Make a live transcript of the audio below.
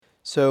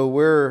So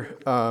we're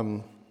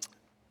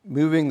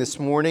moving this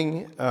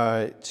morning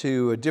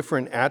to a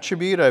different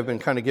attribute. I've been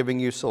kind of giving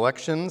you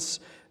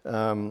selections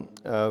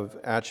of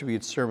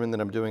attribute sermon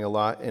that I'm doing a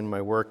lot in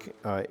my work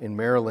in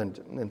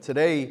Maryland. And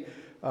today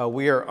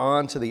we are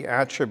on to the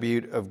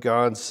attribute of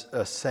God's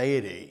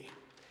aseity.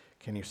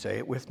 Can you say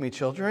it with me,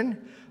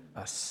 children?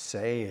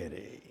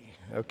 Aseity.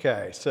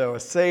 Okay, so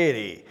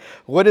aseity.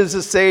 What is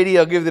aseity?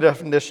 I'll give the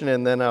definition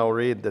and then I'll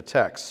read the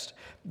text.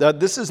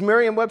 This is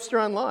Merriam-Webster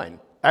Online.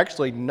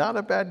 Actually, not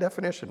a bad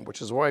definition, which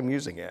is why I'm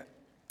using it.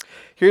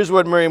 Here's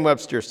what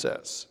Merriam-Webster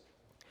says.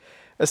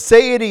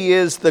 Aseity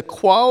is the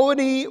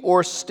quality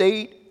or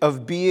state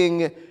of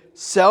being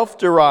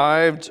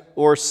self-derived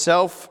or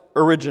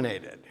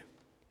self-originated.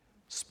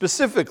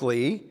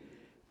 Specifically,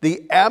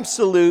 the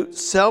absolute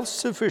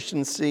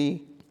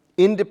self-sufficiency,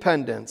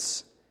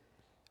 independence,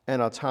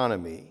 and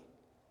autonomy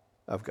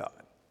of God.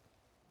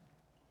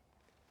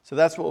 So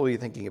that's what we'll be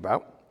thinking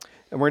about.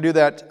 And we're going to do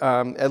that,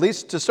 at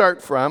least to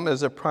start from,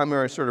 as a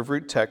primary sort of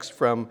root text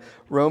from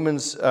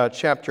Romans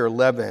chapter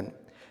 11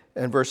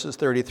 and verses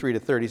 33 to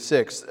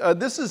 36.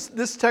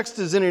 This text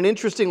is in an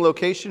interesting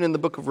location in the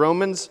book of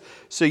Romans.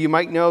 So you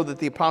might know that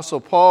the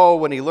Apostle Paul,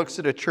 when he looks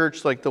at a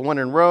church like the one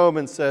in Rome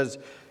and says,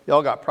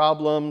 y'all got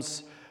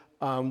problems,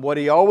 what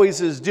he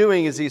always is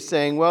doing is he's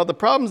saying, well, the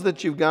problems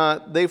that you've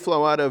got, they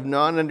flow out of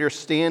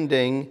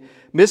misunderstanding,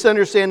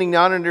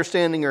 not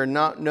understanding, or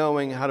not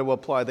knowing how to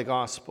apply the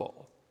gospel.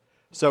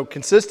 So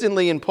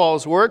consistently in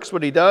Paul's works,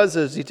 what he does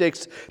is he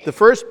takes the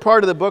first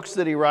part of the books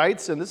that he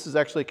writes, and this is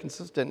actually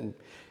consistent in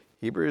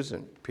Hebrews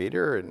and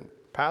Peter and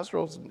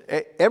pastorals and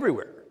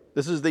everywhere.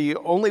 This is the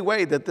only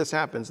way that this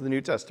happens in the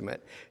New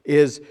Testament,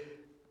 is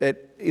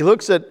that he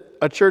looks at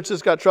a church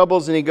that's got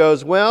troubles and he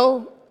goes,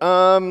 well,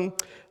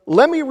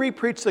 let me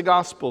re-preach the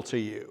gospel to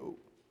you,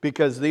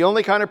 because the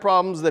only kind of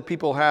problems that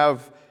people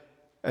have,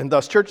 and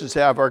thus churches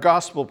have, are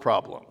gospel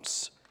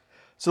problems.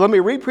 So let me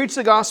re-preach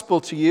the gospel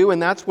to you, and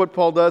that's what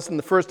Paul does in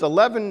the first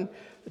 11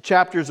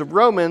 chapters of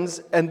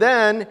Romans, and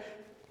then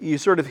you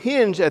sort of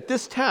hinge at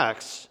this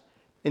text,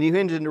 and you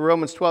hinge into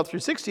Romans 12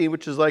 through 16,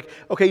 which is like,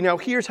 okay, now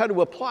here's how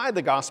to apply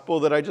the gospel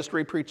that I just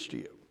re-preached to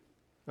you,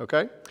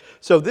 okay?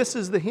 So this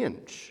is the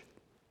hinge,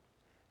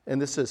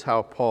 and this is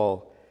how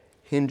Paul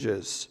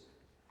hinges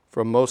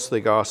from mostly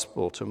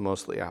gospel to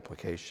mostly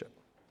application.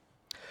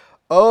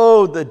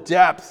 Oh, the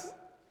depth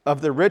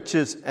of the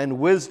riches and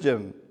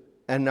wisdom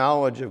and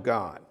knowledge of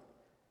God.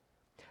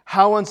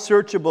 How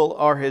unsearchable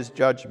are his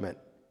judgment,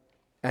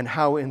 and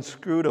how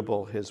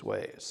inscrutable his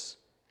ways.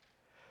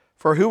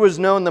 For who has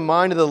known the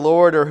mind of the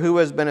Lord, or who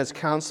has been his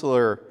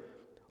counselor,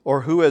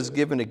 or who has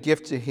given a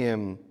gift to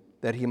him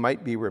that he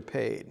might be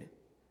repaid?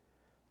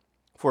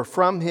 For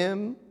from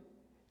him,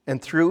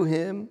 and through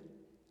him,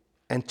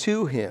 and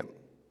to him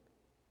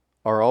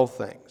are all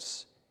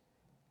things.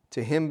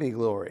 To him be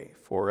glory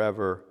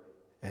forever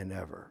and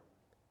ever.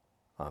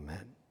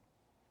 Amen.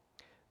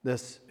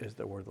 This is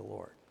the word of the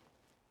Lord.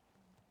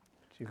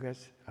 You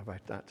guys, have I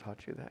not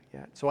taught you that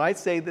yet? So I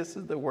say this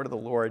is the word of the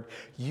Lord.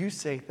 You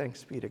say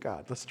thanks be to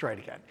God. Let's try it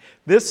again.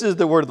 This is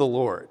the word of the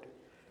Lord.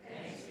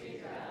 Thanks be to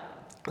God.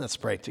 Let's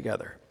pray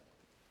together.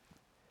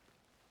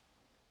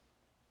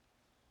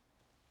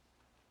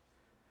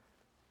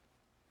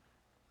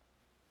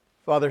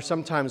 Father,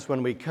 sometimes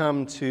when we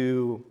come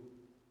to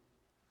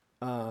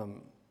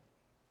an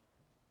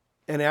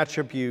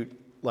attribute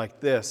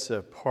like this,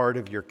 a part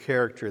of your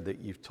character that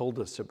you've told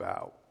us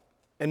about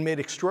and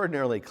made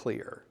extraordinarily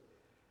clear,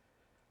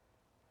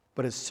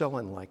 but is so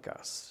unlike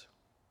us.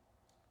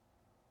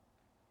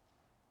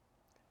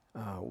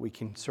 We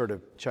can sort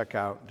of check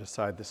out and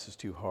decide this is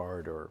too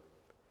hard or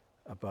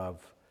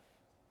above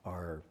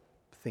our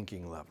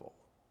thinking level.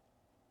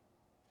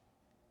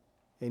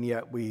 And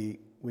yet we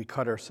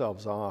cut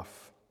ourselves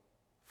off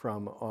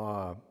from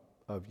awe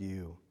of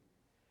you.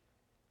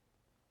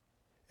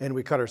 And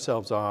we cut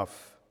ourselves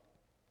off,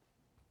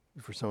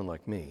 for someone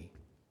like me,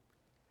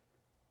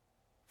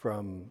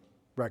 from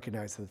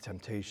recognizing the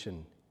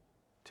temptation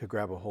to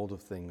grab a hold of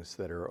things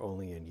that are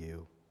only in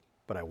you,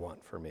 but I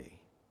want for me.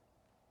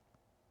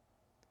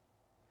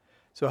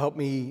 So help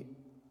me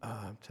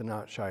to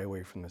not shy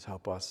away from this.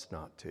 Help us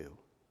not to.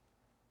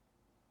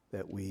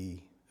 That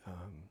we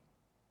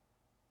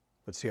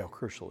would see how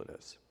crucial it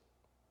is.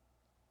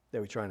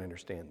 That we try and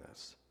understand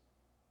this.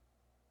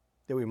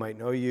 That we might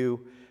know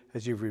you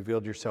as you've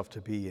revealed yourself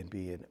to be and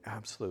be in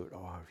absolute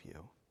awe of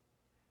you.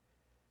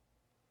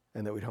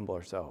 And that we'd humble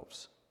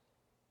ourselves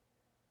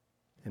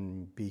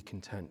and be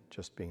content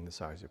just being the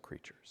size of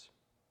creatures.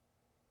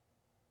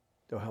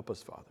 So help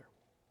us, Father.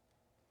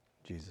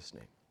 In Jesus'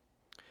 name.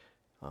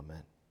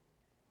 Amen.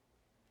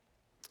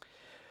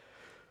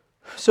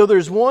 So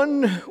there's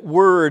one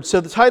word. So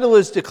the title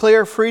is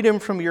Declare Freedom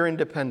from Your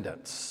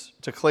Independence.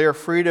 Declare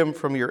freedom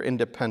from your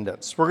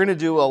independence. We're going to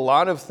do a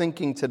lot of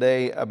thinking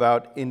today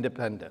about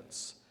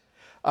independence.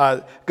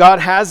 God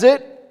has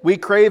it. We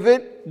crave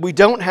it. We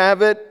don't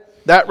have it.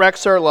 That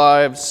wrecks our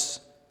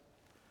lives.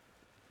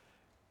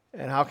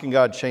 And how can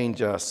God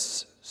change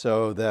us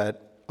so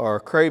that our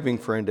craving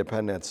for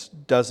independence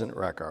doesn't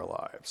wreck our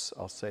lives.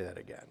 I'll say that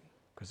again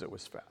because it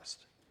was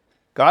fast.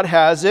 God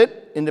has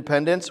it,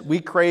 independence. We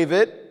crave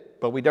it,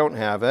 but we don't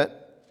have it.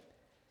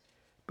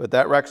 But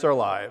that wrecks our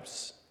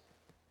lives.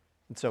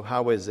 And so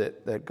how is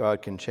it that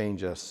God can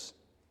change us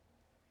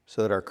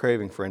so that our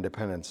craving for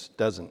independence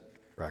doesn't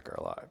wreck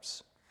our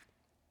lives?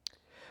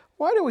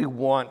 Why do we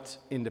want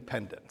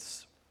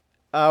independence?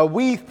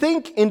 We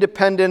think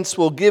independence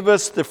will give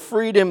us the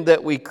freedom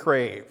that we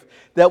crave,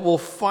 that will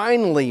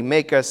finally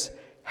make us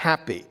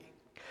happy.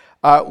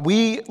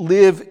 We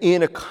live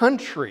in a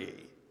country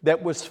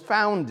that was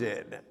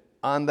founded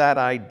on that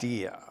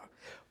idea.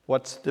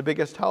 What's the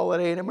biggest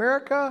holiday in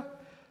America?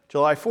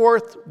 July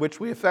 4th, which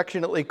we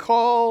affectionately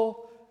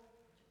call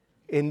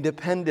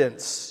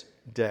Independence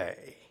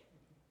Day.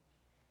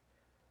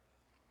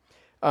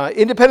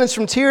 Independence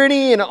from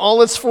tyranny in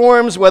all its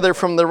forms, whether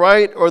from the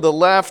right or the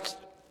left,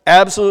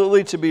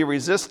 absolutely to be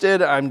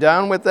resisted. I'm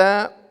down with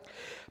that.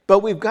 But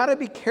we've got to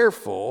be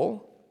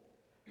careful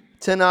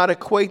to not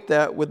equate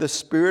that with the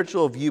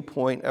spiritual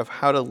viewpoint of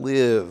how to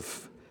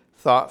live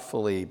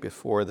thoughtfully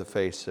before the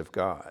face of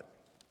God.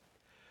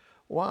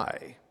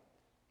 Why?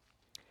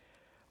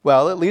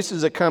 Well, at least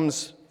as it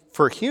comes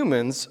for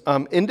humans,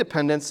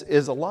 independence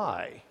is a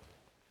lie.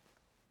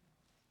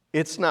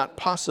 It's not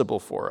possible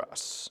for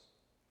us.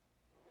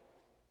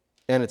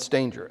 And it's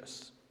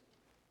dangerous.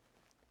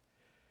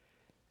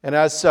 And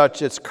as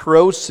such, it's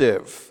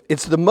corrosive.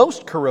 It's the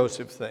most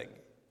corrosive thing,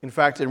 in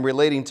fact, in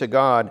relating to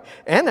God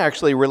and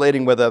actually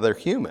relating with other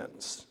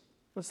humans.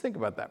 Let's think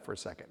about that for a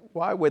second.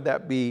 Why would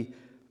that be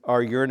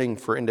our yearning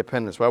for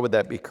independence? Why would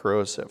that be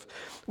corrosive?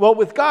 Well,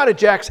 with God, it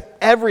jacks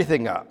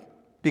everything up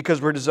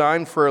because we're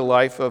designed for a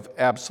life of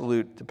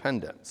absolute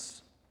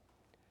dependence.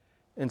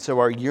 And so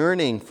our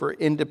yearning for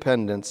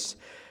independence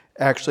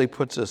actually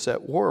puts us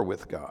at war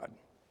with God.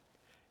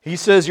 He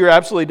says, you're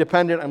absolutely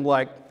dependent. I'm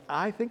like,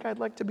 I think I'd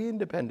like to be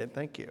independent.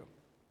 Thank you.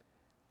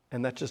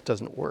 And that just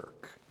doesn't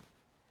work.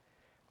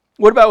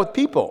 What about with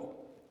people?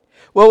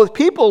 Well, with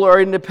people, our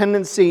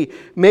independency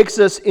makes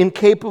us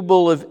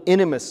incapable of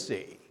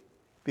intimacy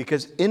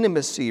because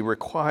intimacy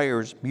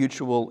requires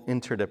mutual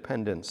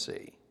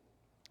interdependency.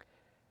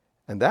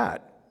 And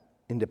that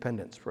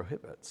independence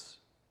prohibits.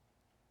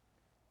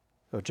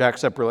 So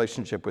jacks up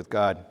relationship with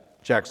God,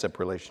 jacks up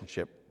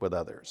relationship with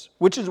others,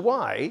 which is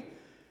why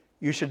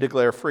you should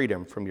declare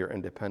freedom from your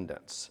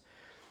independence.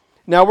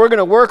 Now, we're going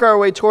to work our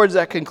way towards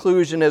that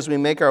conclusion as we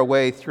make our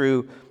way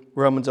through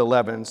Romans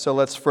 11. So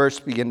let's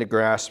first begin to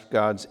grasp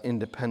God's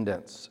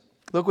independence.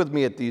 Look with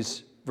me at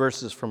these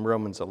verses from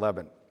Romans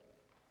 11.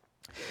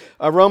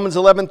 Romans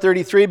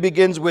 11:33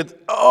 begins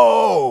with,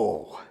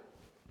 oh!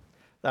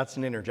 That's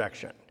an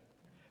interjection.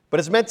 But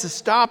it's meant to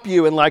stop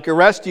you and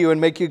arrest you and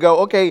make you go,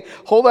 okay,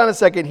 hold on a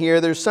second here.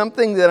 There's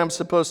something that I'm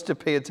supposed to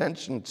pay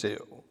attention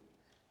to,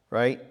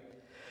 right?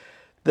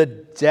 The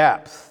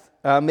depth.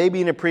 Maybe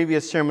in a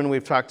previous sermon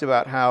we've talked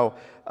about how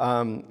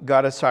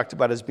God has talked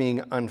about as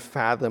being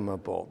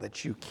unfathomable,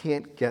 that you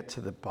can't get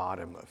to the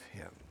bottom of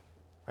him.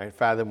 Right?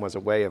 Fathom was a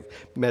way of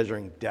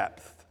measuring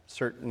depth,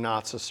 certain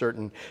knots a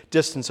certain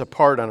distance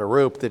apart on a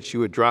rope that you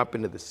would drop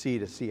into the sea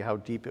to see how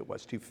deep it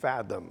was, to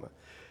fathom.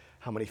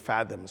 How many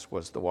fathoms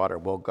was the water?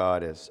 Well,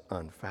 God is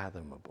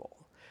unfathomable.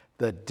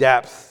 The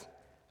depth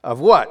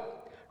of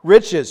what?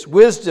 Riches,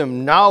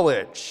 wisdom,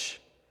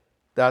 knowledge.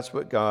 That's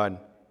what God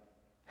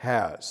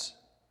has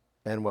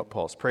and what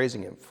Paul's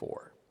praising him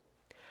for.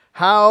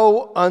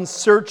 How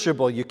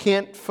unsearchable, you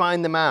can't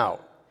find them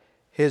out,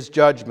 his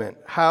judgment.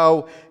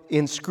 How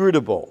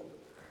inscrutable.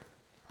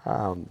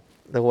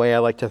 The way I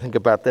like to think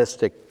about this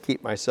to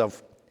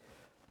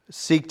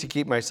seek to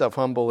keep myself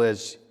humble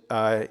is,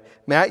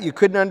 Matt, you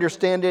couldn't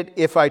understand it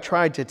if I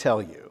tried to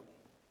tell you.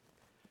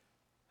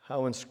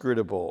 How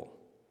inscrutable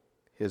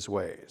his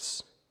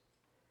ways.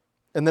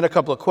 And then a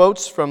couple of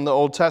quotes from the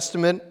Old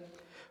Testament.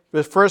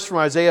 First from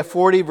Isaiah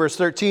 40, verse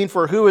 13,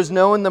 for who has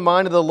known the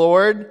mind of the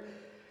Lord?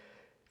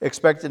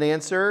 Expected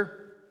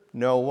answer,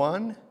 no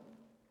one.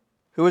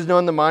 Who has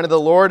known the mind of the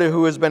Lord, or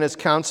who has been his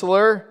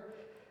counselor?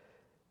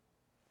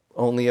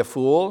 Only a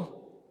fool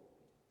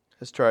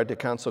has tried to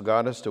counsel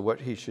God as to what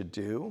he should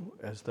do,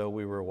 as though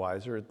we were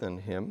wiser than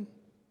him.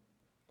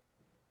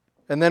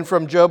 And then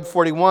from Job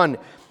 41,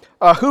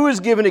 who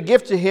has given a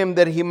gift to him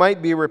that he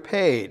might be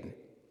repaid?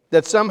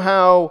 That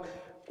somehow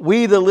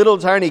we, the little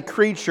tiny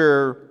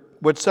creature,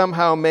 would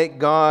somehow make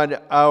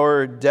God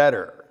our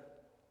debtor.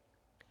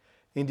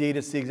 Indeed,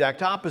 it's the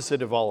exact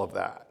opposite of all of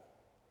that.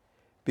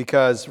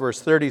 Because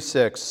verse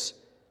 36,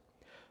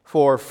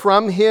 for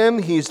from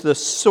him, he's the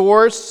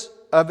source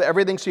of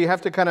everything. So you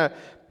have to kind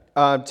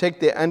of take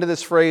the end of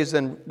this phrase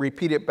and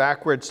repeat it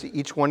backwards to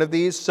each one of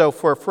these. So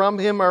for from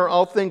him are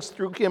all things,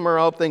 through him are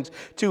all things,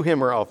 to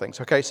him are all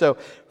things. Okay, so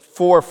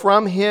for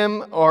from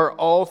him are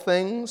all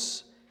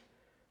things.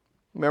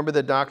 Remember,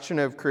 the doctrine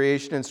of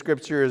creation in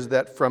Scripture is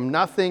that from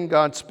nothing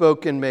God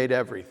spoke and made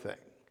everything.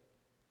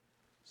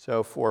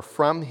 So for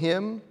from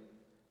him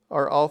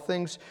are all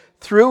things.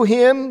 Through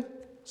him,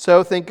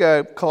 so think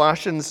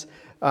Colossians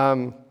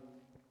 1,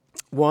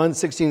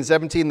 16,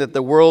 17, that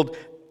the world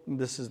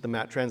this is the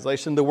Matt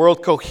translation, the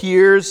world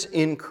coheres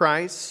in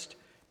Christ.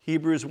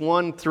 Hebrews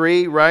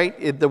 1:3,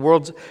 right? The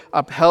world's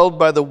upheld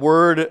by the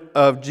word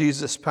of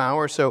Jesus'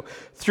 power. So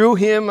through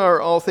him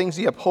are all things.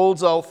 He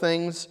upholds all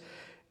things.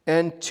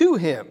 And to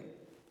him,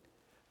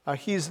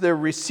 he's the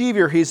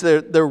receiver. He's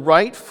the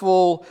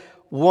rightful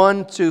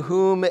one to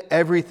whom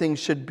everything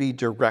should be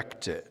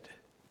directed.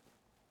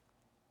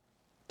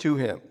 To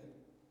him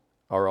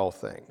are all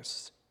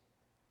things.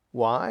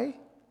 Why?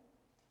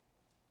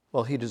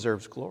 Well, he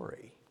deserves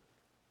glory.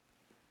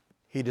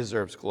 He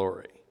deserves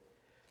glory.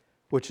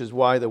 Which is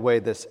why the way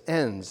this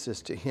ends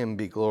is to him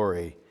be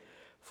glory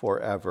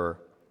forever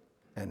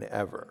and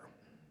ever.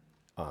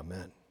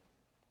 Amen.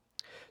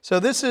 So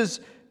this is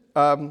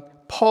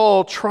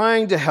Paul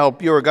trying to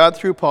help you, or God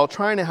through Paul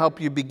trying to help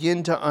you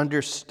begin to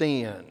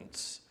understand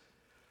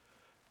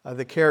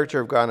the character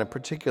of God, in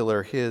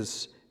particular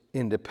his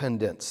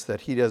independence,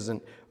 that he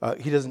doesn't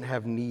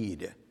have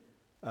need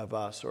of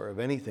us or of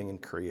anything in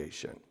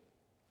creation,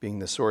 being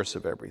the source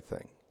of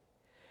everything.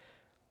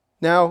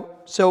 Now,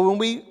 so when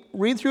we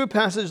read through a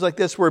passage like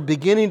this, we're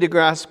beginning to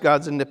grasp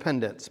God's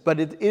independence. But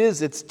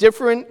it's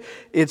different,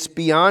 it's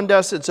beyond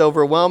us, it's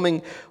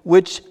overwhelming,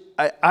 which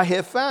I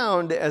have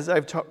found, as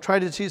I've tried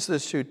to teach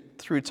this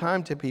through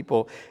time to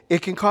people,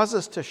 it can cause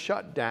us to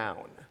shut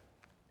down,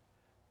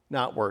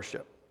 not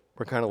worship.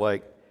 We're kind of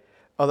like,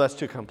 oh, that's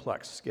too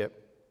complex, skip.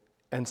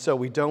 And so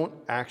we don't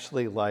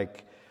actually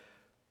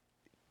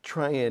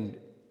try and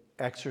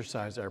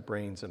exercise our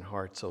brains and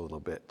hearts a little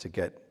bit to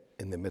get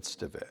in the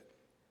midst of it.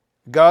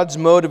 God's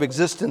mode of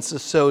existence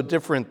is so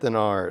different than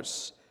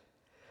ours.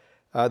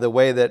 The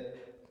way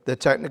that the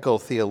technical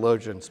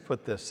theologians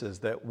put this is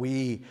that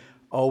we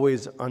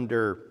always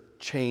under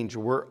change,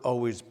 we're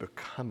always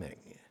becoming,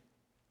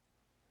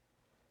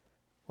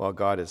 while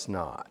God is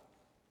not.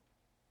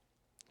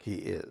 He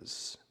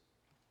is.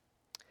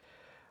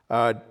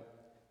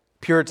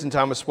 Puritan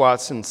Thomas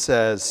Watson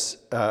says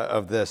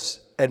of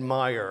this,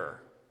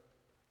 admire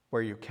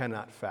where you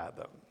cannot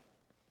fathom.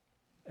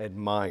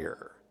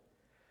 Admire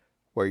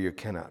where you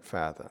cannot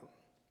fathom.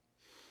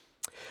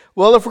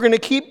 Well, if we're going to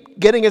keep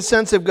getting a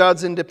sense of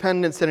God's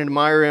independence and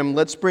admire him,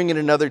 let's bring in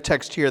another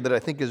text here that I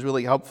think is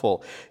really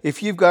helpful.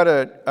 If you've got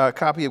a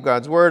copy of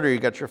God's Word, or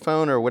you've got your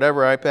phone or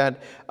whatever, iPad,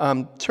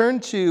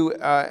 turn to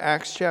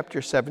Acts chapter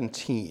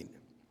 17.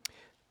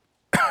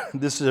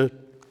 This is a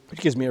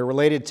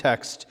related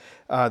text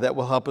that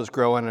will help us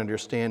grow an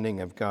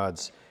understanding of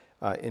God's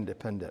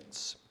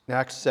independence.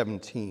 Acts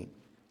 17.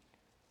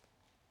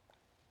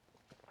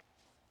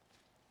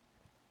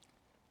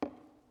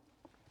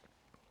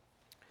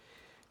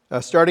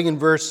 Starting in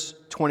verse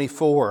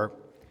 24,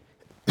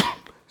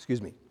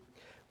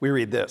 we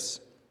read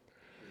this.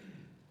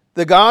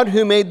 The God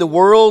who made the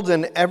world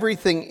and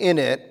everything in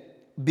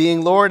it,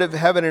 being Lord of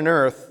heaven and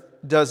earth,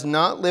 does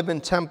not live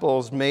in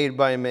temples made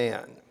by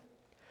man,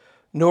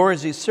 nor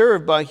is he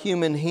served by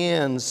human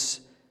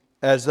hands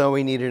as though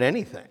he needed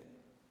anything.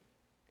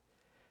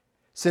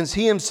 Since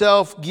he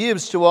himself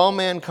gives to all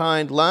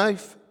mankind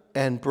life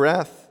and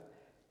breath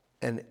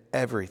and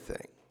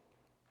everything.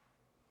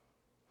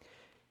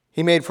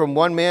 He made from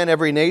one man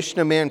every nation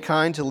of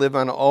mankind to live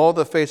on all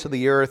the face of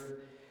the earth,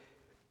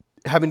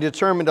 having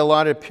determined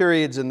allotted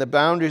periods and the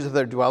boundaries of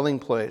their dwelling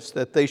place,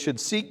 that they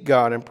should seek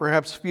God and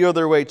perhaps feel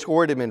their way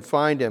toward him and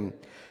find him.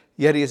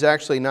 Yet he is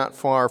actually not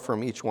far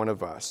from each one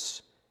of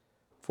us.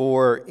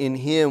 For in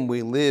him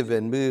we live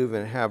and move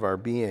and have our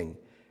being,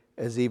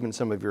 as even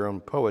some of your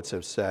own poets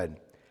have said,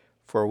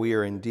 for we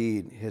are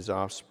indeed his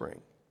offspring.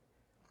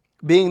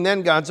 Being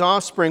then God's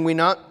offspring, we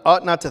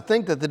ought not to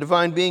think that the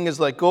divine being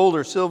is like gold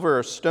or silver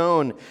or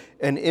stone,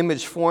 an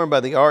image formed by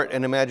the art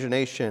and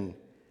imagination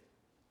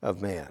of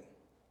man.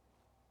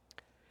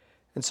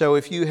 And so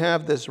if you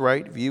have this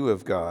right view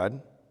of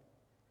God,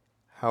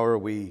 how are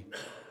we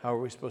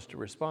supposed to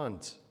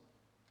respond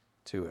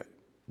to it?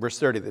 Verse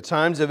 30, the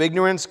times of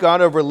ignorance God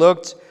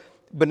overlooked,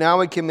 but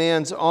now he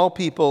commands all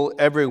people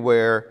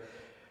everywhere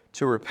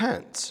to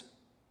repent,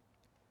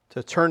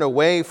 to turn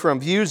away from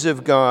views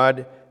of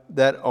God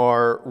that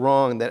are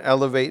wrong, that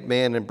elevate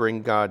man and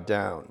bring God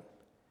down.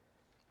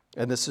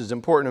 And this is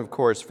important, of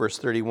course, verse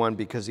 31,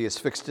 because he has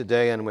fixed a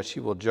day on which he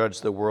will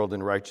judge the world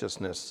in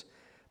righteousness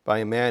by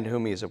a man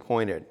whom he has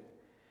appointed.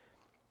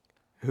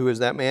 Who is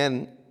that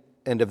man?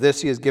 And of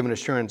this he has given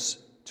assurance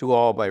to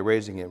all by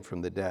raising him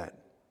from the dead.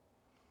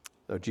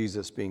 So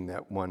Jesus being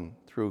that one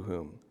through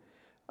whom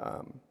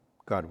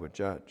God would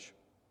judge.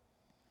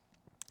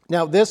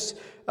 Now this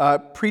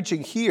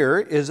preaching here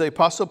is the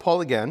Apostle Paul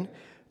again,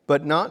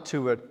 but not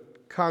to a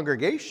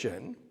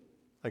congregation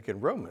like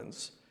in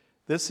Romans.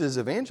 This is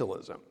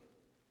evangelism.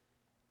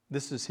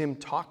 This is him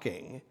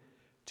talking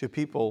to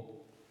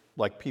people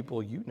like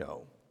people you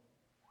know,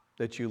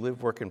 that you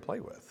live, work, and play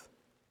with.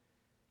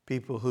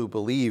 People who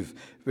believe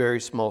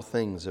very small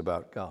things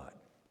about God.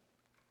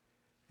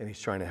 And he's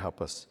trying to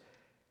help us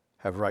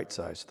have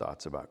right-sized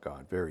thoughts about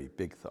God, very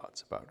big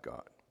thoughts about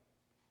God.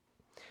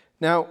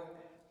 Now,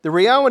 the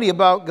reality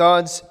about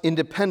God's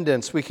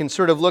independence, we can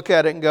sort of look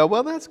at it and go,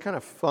 well, that's kind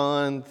of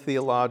fun,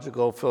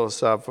 theological,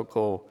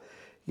 philosophical,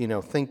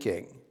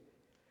 thinking.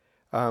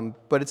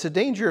 But it's a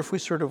danger if we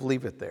sort of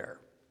leave it there.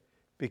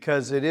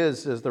 Because it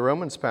is, as the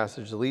Romans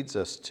passage leads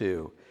us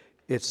to,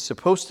 it's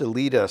supposed to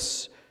lead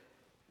us,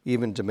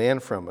 even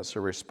demand from us, a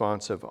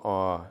response of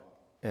awe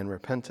and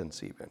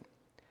repentance even.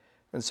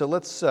 And so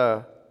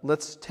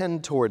let's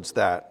tend towards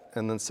that.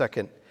 And then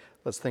second,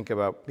 let's think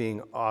about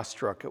being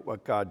awestruck at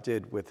what God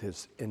did with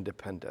his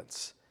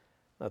independence.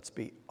 Let's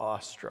be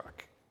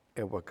awestruck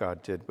at what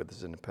God did with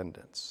his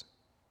independence.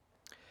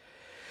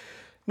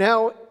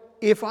 Now,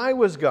 if I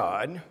was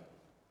God,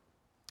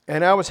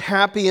 and I was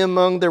happy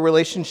among the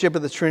relationship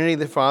of the Trinity,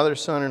 the Father,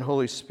 Son, and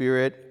Holy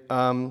Spirit,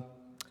 I'm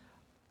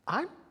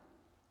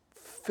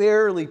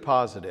fairly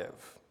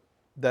positive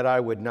that I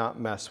would not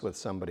mess with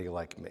somebody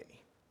like me.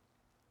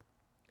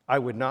 I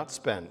would not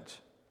spend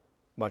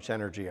much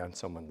energy on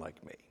someone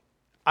like me.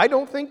 I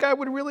don't think I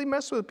would really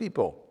mess with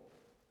people.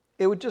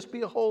 It would just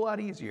be a whole lot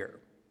easier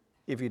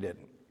if you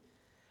didn't.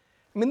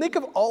 I mean, think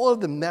of all of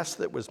the mess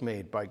that was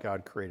made by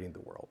God creating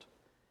the world.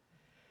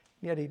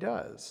 Yet he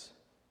does.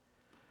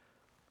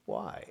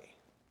 Why?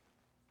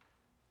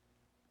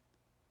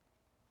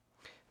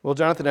 Well,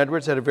 Jonathan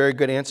Edwards had a very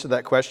good answer to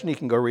that question. You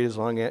can go read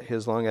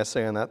his long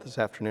essay on that this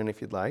afternoon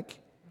if you'd like.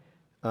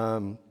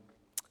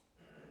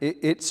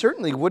 It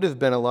certainly would have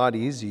been a lot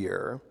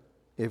easier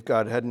if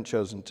God hadn't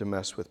chosen to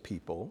mess with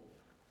people.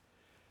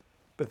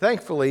 But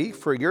thankfully,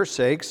 for your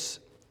sakes,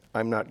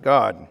 I'm not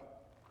God.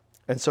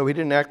 And so he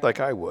didn't act like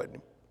I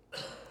would.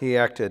 He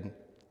acted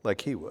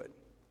like he would.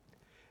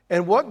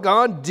 And what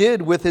God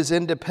did with his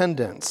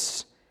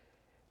independence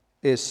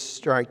is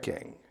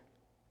striking.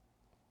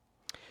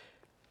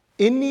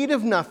 In need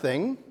of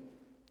nothing,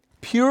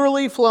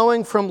 purely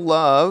flowing from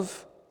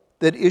love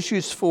that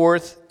issues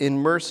forth in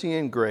mercy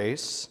and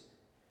grace,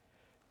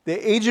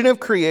 the agent of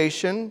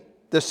creation,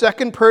 the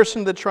second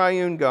person of the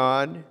triune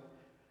God,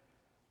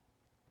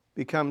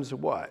 becomes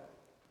what?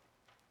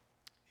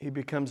 He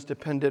becomes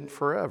dependent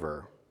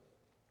forever,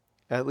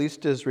 at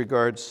least as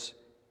regards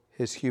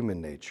his human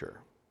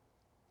nature.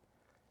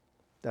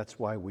 That's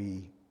why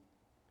we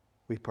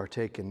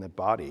partake in the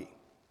body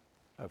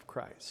of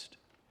Christ.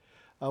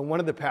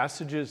 One of the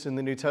passages in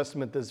the New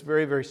Testament that's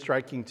very, very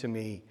striking to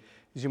me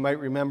is you might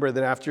remember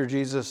that after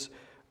Jesus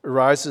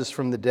rises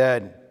from the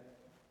dead,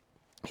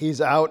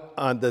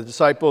 the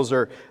disciples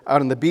are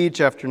out on the beach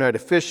after a night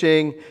of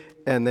fishing,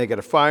 and they get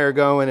a fire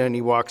going, and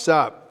he walks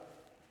up.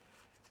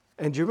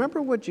 And do you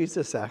remember what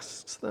Jesus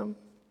asks them?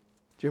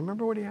 Do you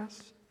remember what he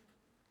asks?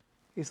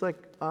 He's like,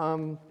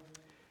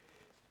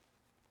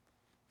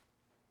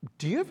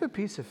 do you have a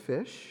piece of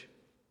fish?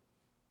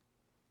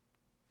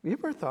 Have you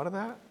ever thought of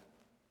that?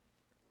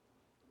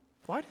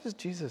 Why does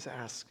Jesus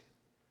ask,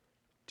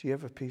 do you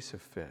have a piece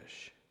of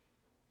fish?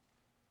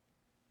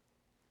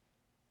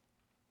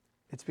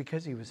 It's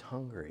because he was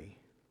hungry.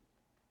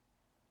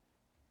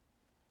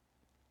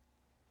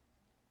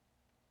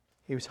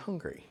 He was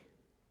hungry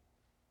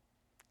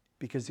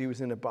because he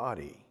was in a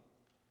body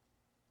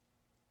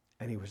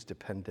and he was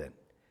dependent,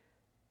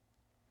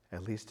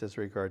 at least as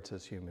regards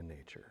his human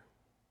nature.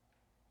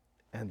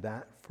 And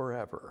that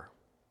forever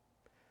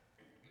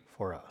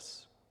for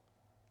us.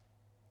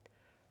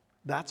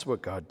 That's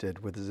what God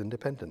did with his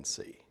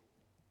independency.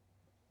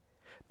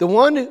 The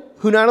one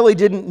who not only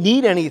didn't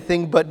need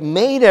anything, but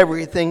made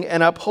everything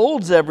and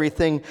upholds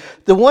everything,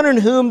 the one in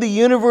whom the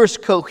universe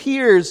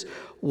coheres,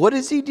 what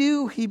does he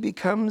do? He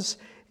becomes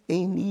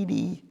a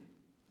needy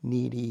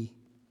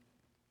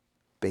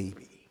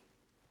baby.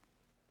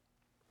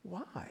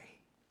 Why?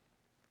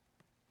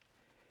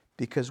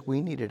 Because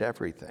we needed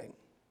everything.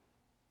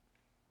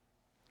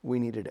 We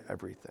needed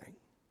everything.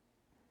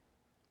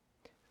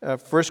 1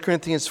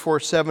 Corinthians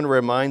 4:7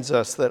 reminds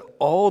us that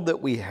all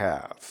that we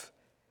have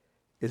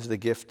is the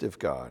gift of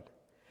God,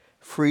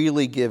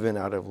 freely given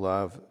out of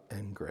love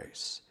and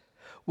grace.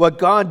 What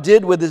God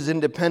did with his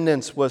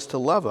independence was to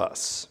love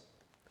us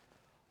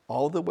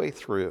all the way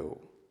through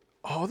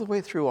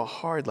a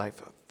hard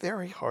life, a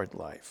very hard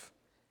life,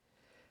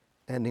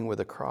 ending with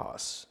a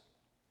cross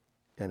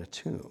and a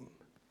tomb.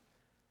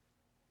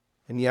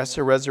 And yes,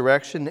 a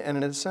resurrection and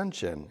an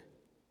ascension,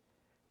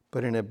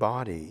 but in a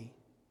body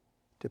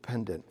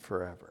dependent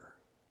forever.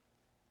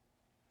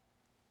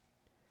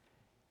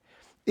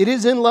 It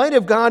is in light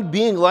of God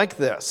being like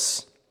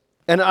this,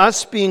 and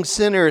us being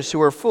sinners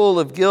who are full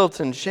of guilt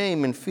and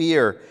shame and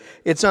fear,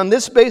 it's on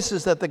this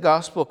basis that the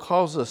gospel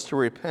calls us to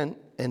repent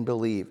and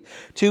believe.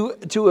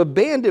 To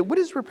abandon, what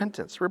is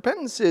repentance?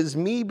 Repentance is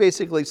me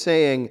basically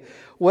saying,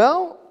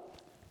 well,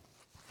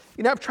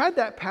 I've tried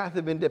that path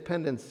of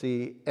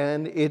independency,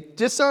 and it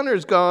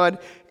dishonors God,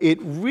 it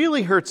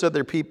really hurts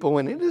other people,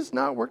 and it has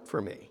not worked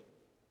for me.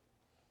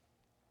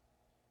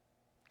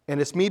 And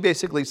it's me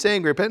basically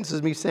saying, repentance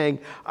is me saying,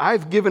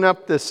 I've given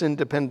up this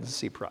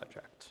independency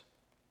project.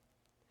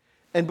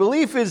 And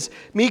belief is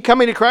me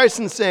coming to Christ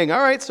and saying,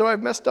 all right, so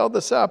I've messed all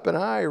this up, and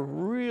I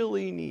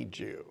really need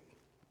you.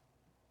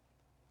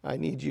 I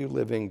need you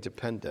living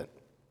dependent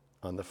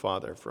on the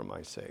Father for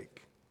my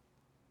sake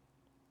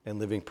and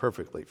living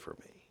perfectly for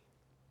me.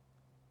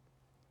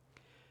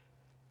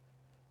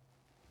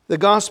 The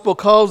gospel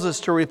calls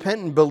us to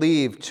repent and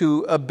believe,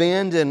 to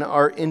abandon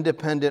our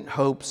independent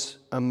hopes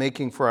of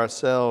making for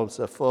ourselves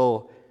a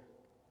full,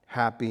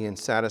 happy, and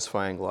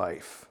satisfying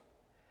life.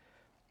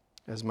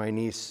 As my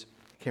niece,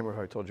 I can't remember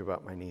how I told you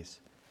about my niece.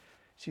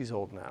 She's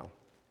old now.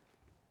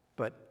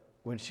 But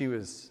when she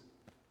was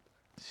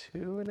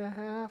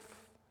 2.5,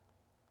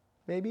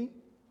 maybe,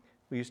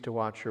 we used to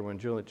watch her when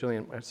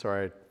Julian, I'm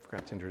sorry, I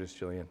forgot to introduce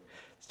Julian.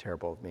 It's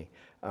terrible of me.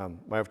 My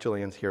wife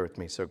Julian's here with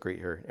me, so greet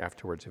her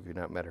afterwards if you've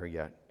not met her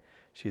yet.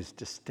 She's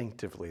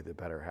distinctively the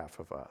better half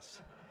of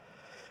us.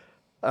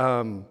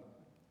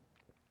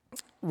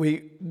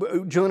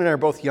 Julian and I are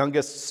both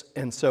youngest,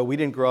 and so we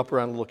didn't grow up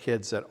around little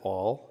kids at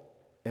all.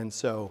 And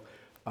so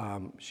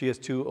she has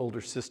 2 older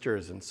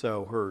sisters, and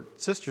so her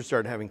sister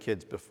started having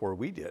kids before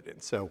we did.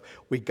 And so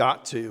we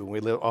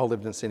all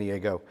lived in San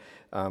Diego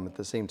at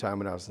the same time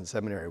when I was in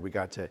seminary. We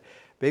got to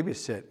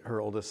babysit her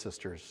oldest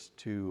sister's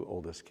 2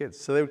 oldest kids.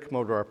 So they would come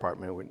over to our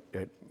apartment,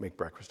 we'd make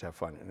breakfast, have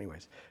fun.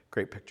 Anyways,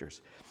 great pictures.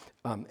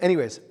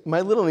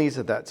 My little niece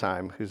at that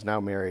time, who's now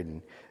married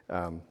and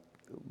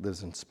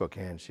lives in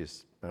Spokane,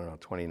 she's,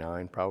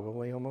 29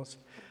 probably almost.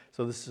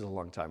 So this is a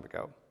long time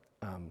ago.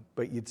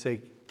 But you'd say,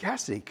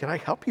 Cassie, can I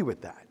help you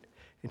with that?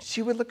 And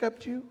she would look up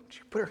at you,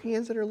 she'd put her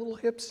hands on her little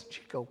hips, and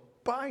she'd go,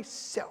 by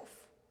self.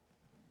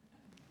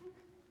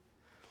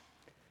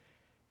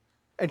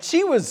 And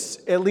she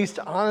was at least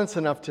honest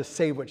enough to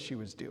say what she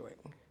was doing,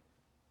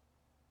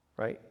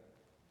 right?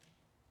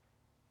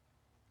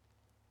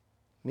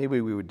 Maybe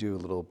we would do a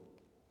little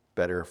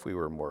better if we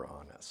were more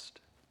honest.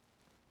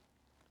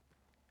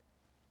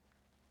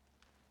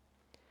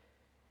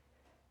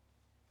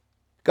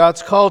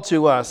 God's call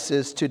to us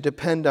is to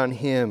depend on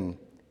Him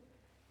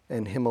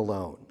and Him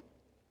alone.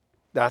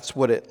 That's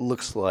what it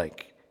looks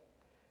like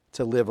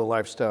to live a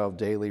lifestyle of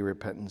daily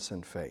repentance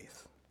and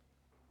faith.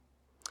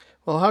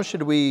 Well, how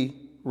should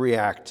we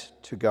react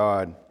to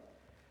God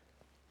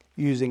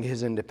using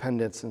His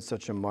independence in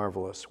such a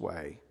marvelous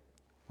way?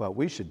 What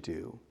we should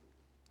do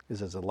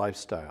is, as a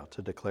lifestyle,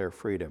 to declare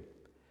freedom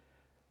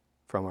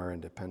from our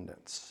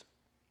independence.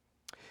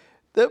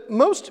 The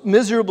most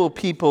miserable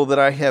people that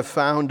I have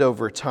found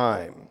over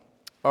time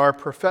are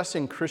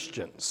professing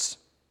Christians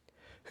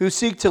who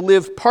seek to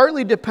live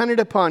partly dependent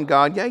upon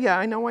God. Yeah,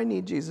 I know I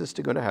need Jesus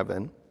to go to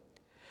heaven.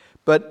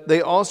 But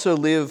they also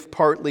live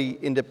partly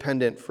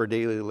independent for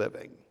daily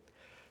living.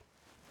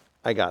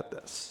 I got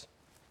this.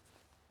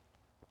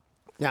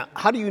 Now,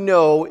 how do you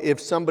know if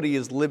somebody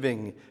is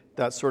living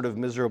that sort of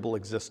miserable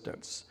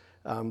existence?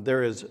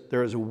 There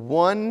is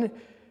one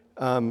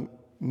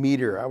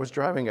meter.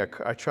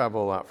 I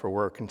travel a lot for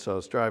work, and so I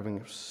was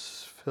driving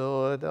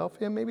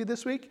Philadelphia maybe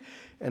this week,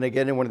 and I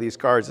get in one of these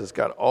cars that's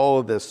got all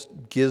of this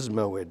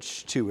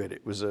gizmoage to it.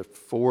 It was a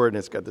Ford, and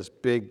it's got this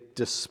big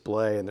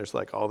display, and there's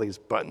like all these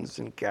buttons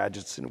and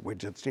gadgets and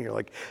widgets, and you're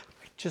like,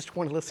 I just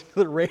want to listen to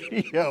the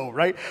radio,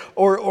 right?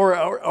 Or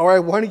I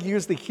want to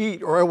use the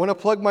heat, or I want to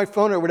plug my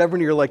phone or whatever,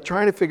 and you're like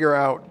trying to figure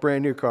out,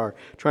 brand new car,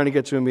 trying to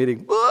get to a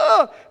meeting.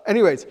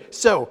 Anyways,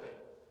 so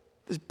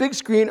this big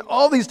screen,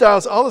 all these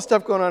dials, all the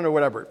stuff going on or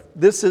whatever.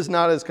 This is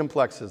not as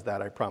complex as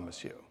that, I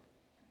promise you.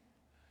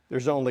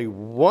 There's only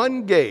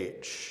one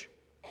gauge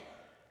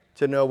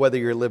to know whether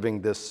you're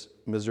living this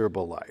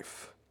miserable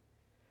life.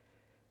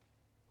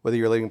 Whether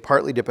you're living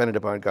partly dependent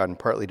upon God and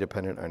partly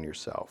dependent on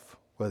yourself.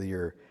 Whether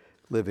you're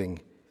living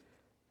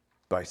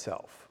by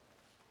self.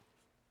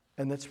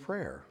 And that's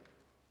prayer.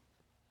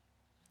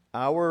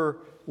 Our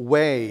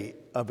way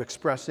of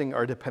expressing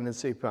our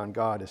dependency upon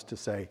God is to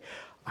say,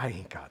 I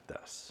ain't got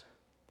this.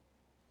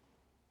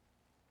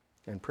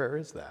 And prayer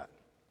is that,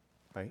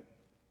 right?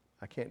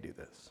 I can't do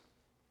this.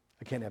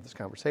 I can't have this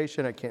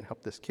conversation. I can't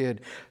help this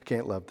kid. I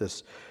can't love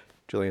this,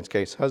 Julian's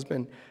case,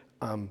 husband.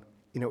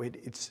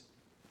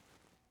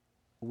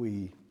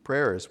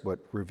 Prayer is what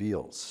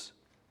reveals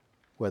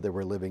whether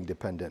we're living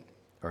dependent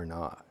or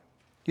not.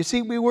 You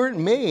see, we weren't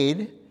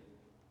made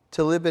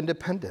to live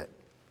independent,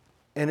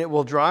 and it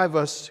will drive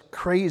us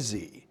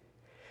crazy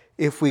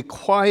if we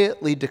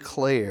quietly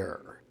declare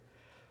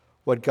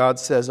what God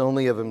says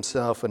only of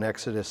Himself in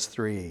Exodus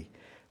 3,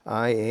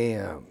 I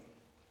am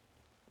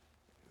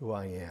who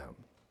I am.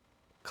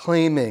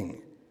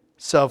 Claiming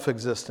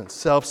self-existence,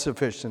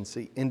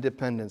 self-sufficiency,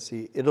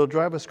 independency. It'll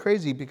drive us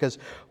crazy because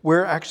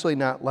we're actually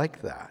not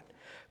like that.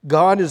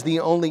 God is the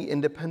only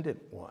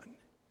independent one.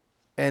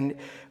 And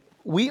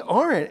we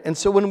aren't. And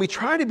so when we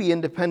try to be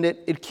independent,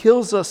 it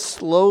kills us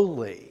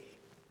slowly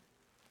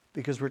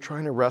because we're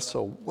trying to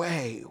wrestle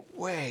way,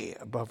 way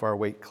above our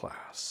weight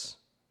class.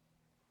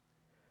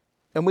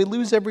 And we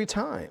lose every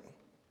time.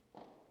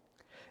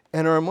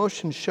 And our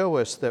emotions show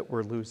us that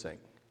we're losing.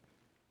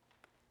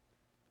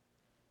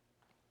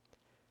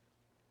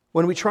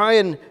 When we try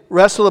and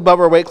wrestle above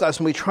our weight class,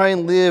 when we try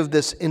and live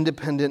this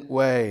independent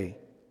way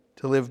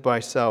to live by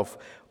self,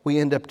 we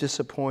end up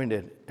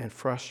disappointed and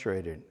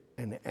frustrated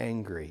and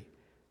angry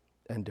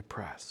and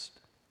depressed.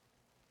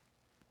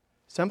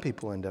 Some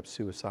people end up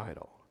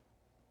suicidal.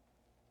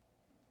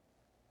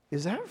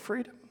 Is that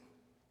freedom?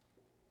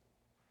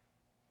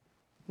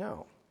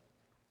 No.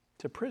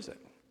 It's a prison.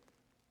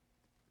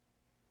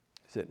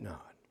 Is it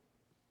not?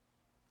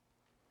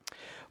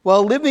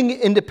 While living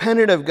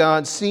independent of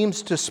God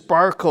seems to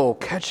sparkle,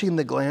 catching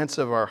the glance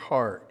of our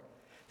heart,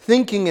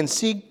 thinking and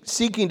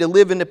seeking to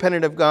live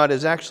independent of God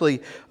is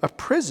actually a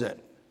prison.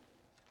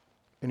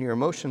 And your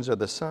emotions are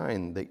the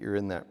sign that you're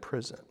in that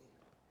prison.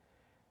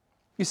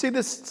 You see,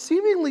 this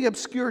seemingly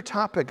obscure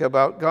topic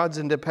about God's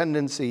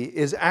independency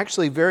is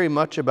actually very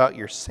much about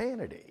your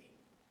sanity.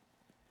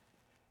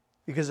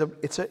 Because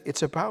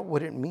it's about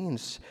what it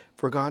means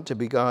for God to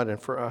be God and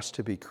for us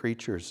to be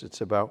creatures. It's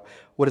about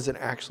what does it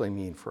actually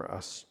mean for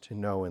us to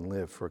know and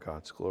live for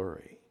God's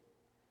glory.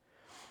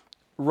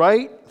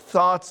 Right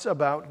thoughts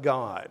about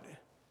God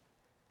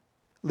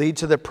lead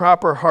to the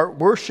proper heart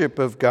worship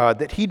of God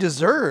that He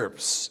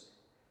deserves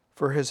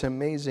for His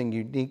amazing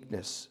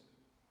uniqueness,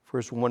 for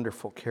His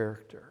wonderful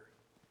character.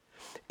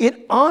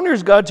 It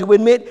honors God to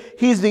admit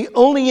He's the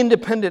only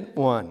independent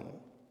one.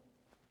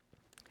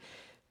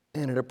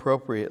 And it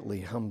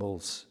appropriately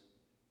humbles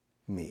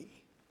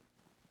me.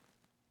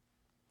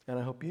 And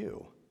I hope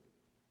you.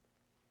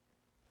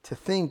 To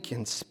think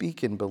and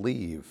speak and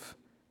believe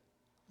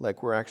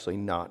like we're actually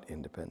not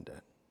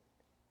independent.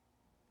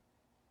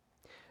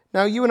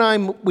 Now, you and I,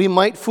 we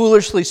might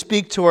foolishly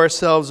speak to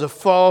ourselves a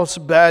false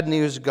bad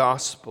news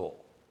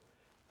gospel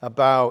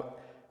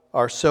about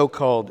our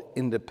so-called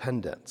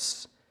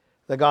independence.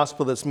 The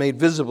gospel that's made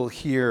visible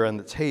here on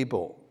the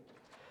table.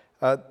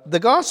 The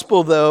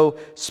gospel, though,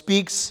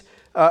 speaks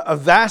a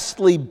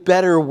vastly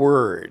better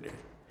word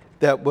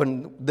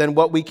than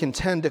what we can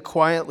tend to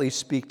quietly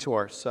speak to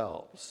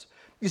ourselves.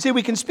 You see,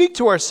 we can speak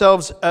to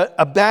ourselves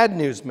a bad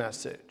news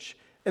message.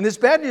 And this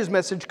bad news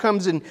message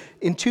comes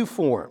in two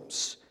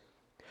forms.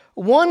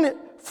 One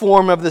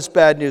form of this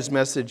bad news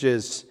message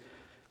is,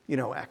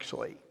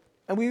 actually,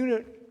 and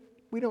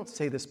we don't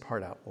say this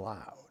part out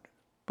loud,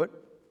 but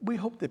we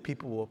hope that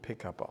people will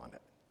pick up on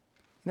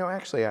it.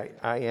 Actually,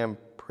 I am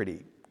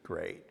pretty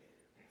great.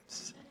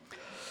 It's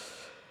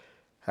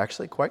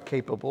actually quite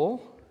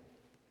capable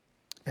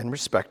and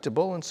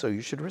respectable, and so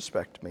you should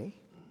respect me.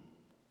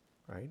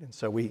 Right? And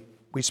so we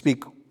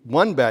speak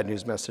one bad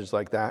news message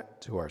like that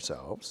to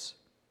ourselves.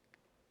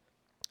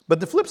 But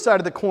the flip side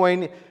of the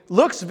coin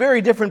looks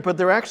very different, but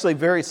they're actually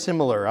very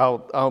similar.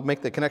 I'll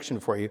make the connection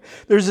for you.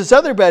 There's this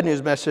other bad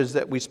news message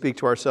that we speak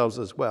to ourselves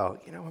as well.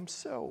 I'm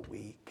so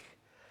weak.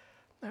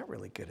 I'm not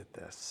really good at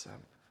this.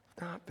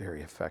 I'm not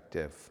very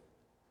effective.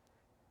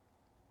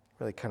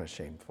 Really kind of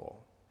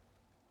shameful.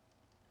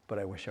 But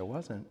I wish I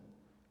wasn't.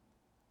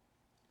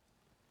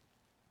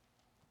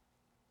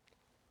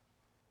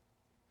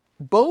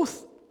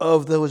 Both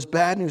of those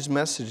bad news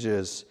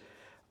messages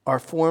are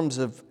forms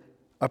of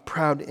a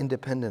proud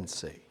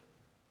independency.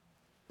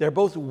 They're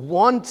both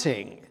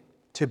wanting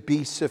to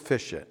be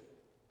sufficient,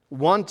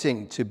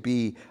 wanting to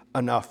be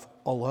enough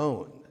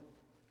alone,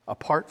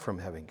 apart from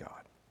having God.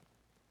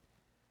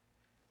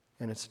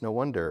 And it's no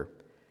wonder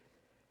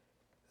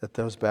that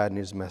those bad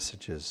news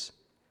messages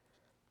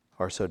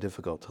are so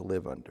difficult to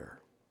live under.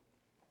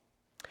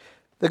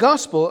 The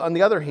gospel, on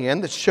the other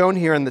hand, that's shown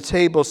here on the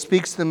table,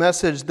 speaks the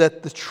message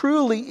that the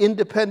truly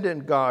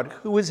independent God,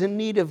 who is in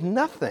need of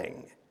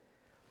nothing,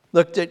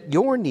 looked at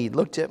your need,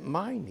 looked at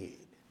my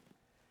need.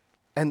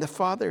 And the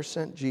Father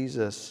sent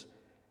Jesus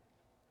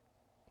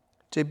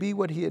to be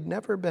what He had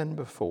never been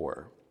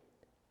before,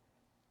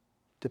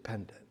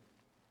 dependent.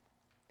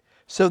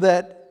 So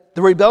that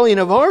the rebellion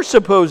of our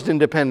supposed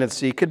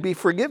independency could be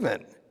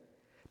forgiven.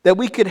 That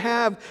we could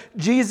have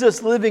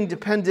Jesus living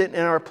dependent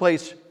in our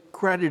place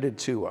credited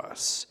to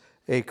us.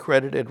 A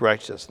credited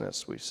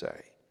righteousness, we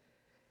say.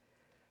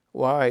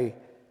 Why?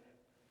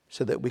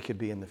 So that we could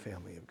be in the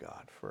family of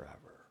God forever.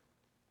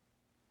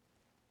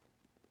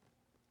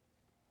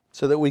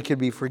 So that we could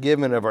be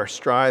forgiven of our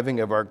striving,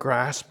 of our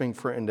grasping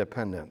for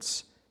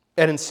independence.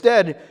 And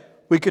instead,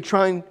 we could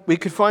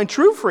find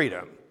true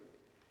freedom,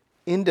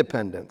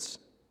 independence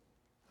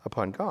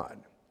upon God.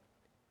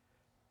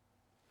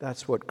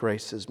 That's what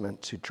grace is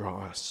meant to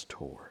draw us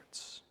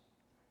towards.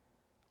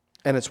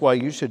 And it's why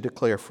you should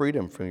declare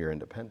freedom from your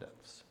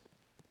independence.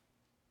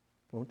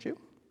 Won't you?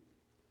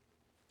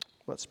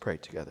 Let's pray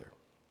together.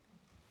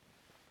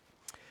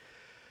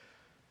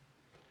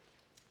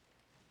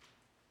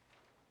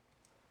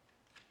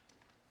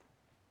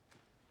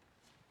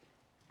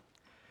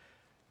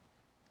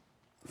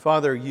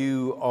 Father,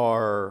 you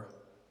are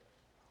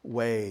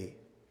way,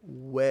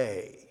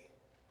 way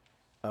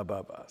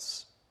above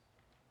us.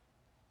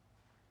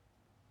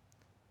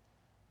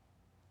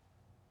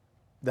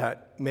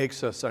 That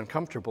makes us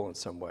uncomfortable in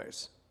some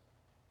ways,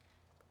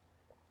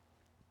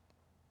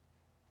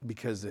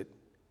 because it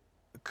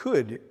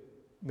could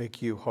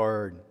make you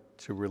hard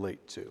to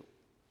relate to.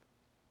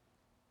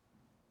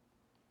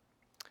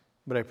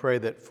 But I pray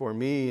that for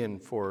me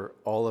and for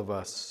all of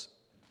us,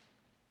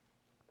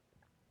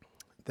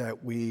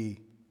 that we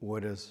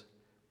would, as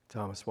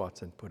Thomas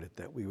Watson put it,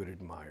 that we would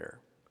admire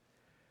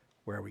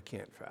where we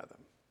can't fathom.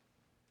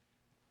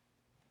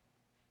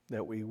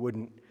 That we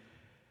wouldn't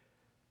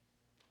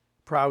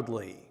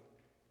proudly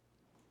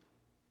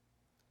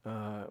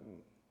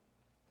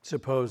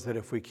suppose that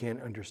if we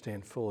can't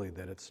understand fully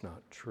that it's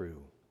not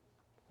true,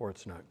 or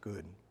it's not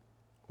good,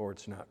 or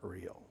it's not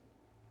real.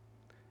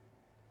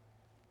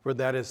 For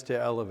that is to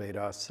elevate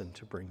us and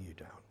to bring you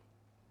down.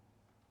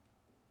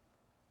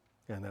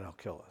 And that'll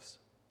kill us.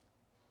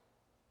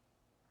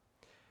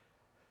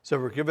 So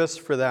forgive us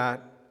for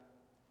that.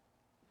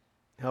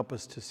 Help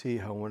us to see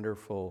how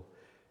wonderful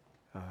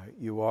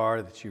you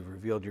are, that you've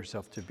revealed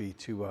yourself to be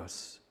to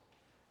us,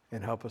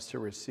 and help us to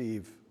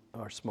receive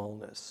our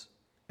smallness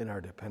and our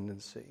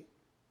dependency,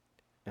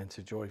 and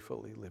to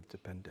joyfully live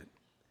dependent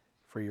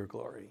for your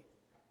glory,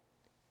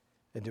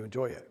 and to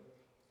enjoy it,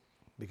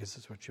 because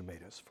it's what you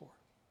made us for.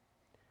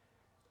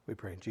 We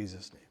pray in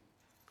Jesus' name.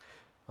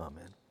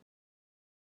 Amen.